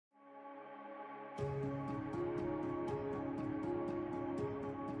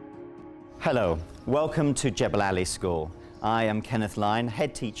Hello, welcome to Jebel Ali School. I am Kenneth Lyne,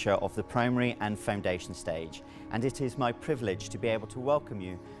 head teacher of the primary and foundation stage, and it is my privilege to be able to welcome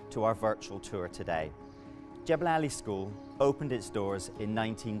you to our virtual tour today. Jebel Ali School opened its doors in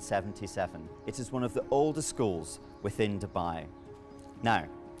 1977. It is one of the oldest schools within Dubai. Now,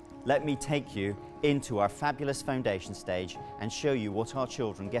 let me take you into our fabulous foundation stage and show you what our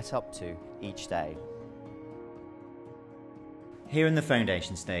children get up to each day. Here in the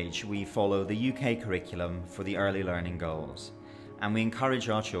foundation stage, we follow the UK curriculum for the early learning goals, and we encourage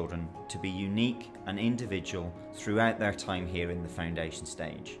our children to be unique and individual throughout their time here in the foundation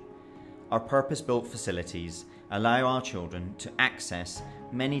stage. Our purpose-built facilities allow our children to access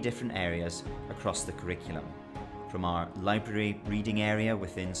many different areas across the curriculum, from our library reading area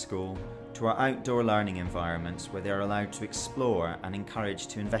within school to our outdoor learning environments where they are allowed to explore and encouraged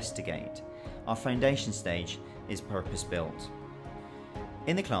to investigate. Our foundation stage is purpose-built.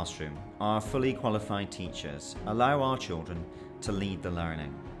 In the classroom, our fully qualified teachers allow our children to lead the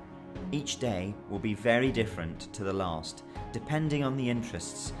learning. Each day will be very different to the last, depending on the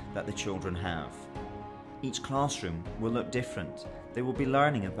interests that the children have. Each classroom will look different. They will be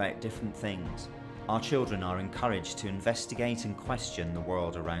learning about different things. Our children are encouraged to investigate and question the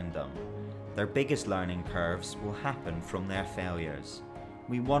world around them. Their biggest learning curves will happen from their failures.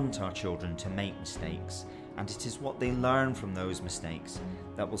 We want our children to make mistakes, and it is what they learn from those mistakes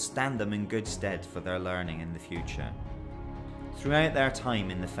that will stand them in good stead for their learning in the future. Throughout their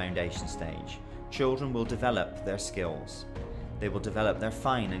time in the foundation stage, children will develop their skills. They will develop their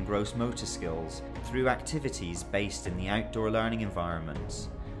fine and gross motor skills through activities based in the outdoor learning environments,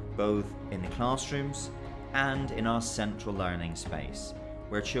 both in the classrooms and in our central learning space,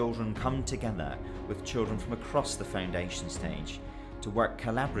 where children come together with children from across the foundation stage to work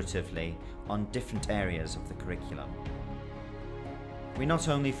collaboratively on different areas of the curriculum. We not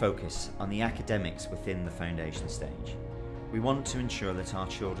only focus on the academics within the foundation stage, we want to ensure that our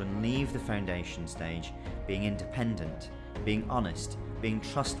children leave the foundation stage being independent, being honest, being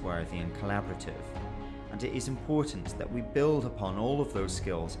trustworthy and collaborative. And it is important that we build upon all of those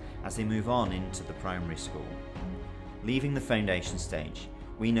skills as they move on into the primary school. Leaving the foundation stage,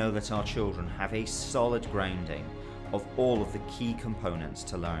 we know that our children have a solid grounding of all of the key components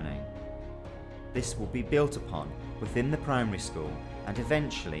to learning. This will be built upon within the primary school and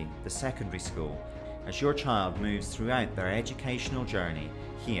eventually the secondary school as your child moves throughout their educational journey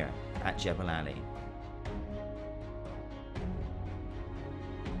here at Jebel Ali.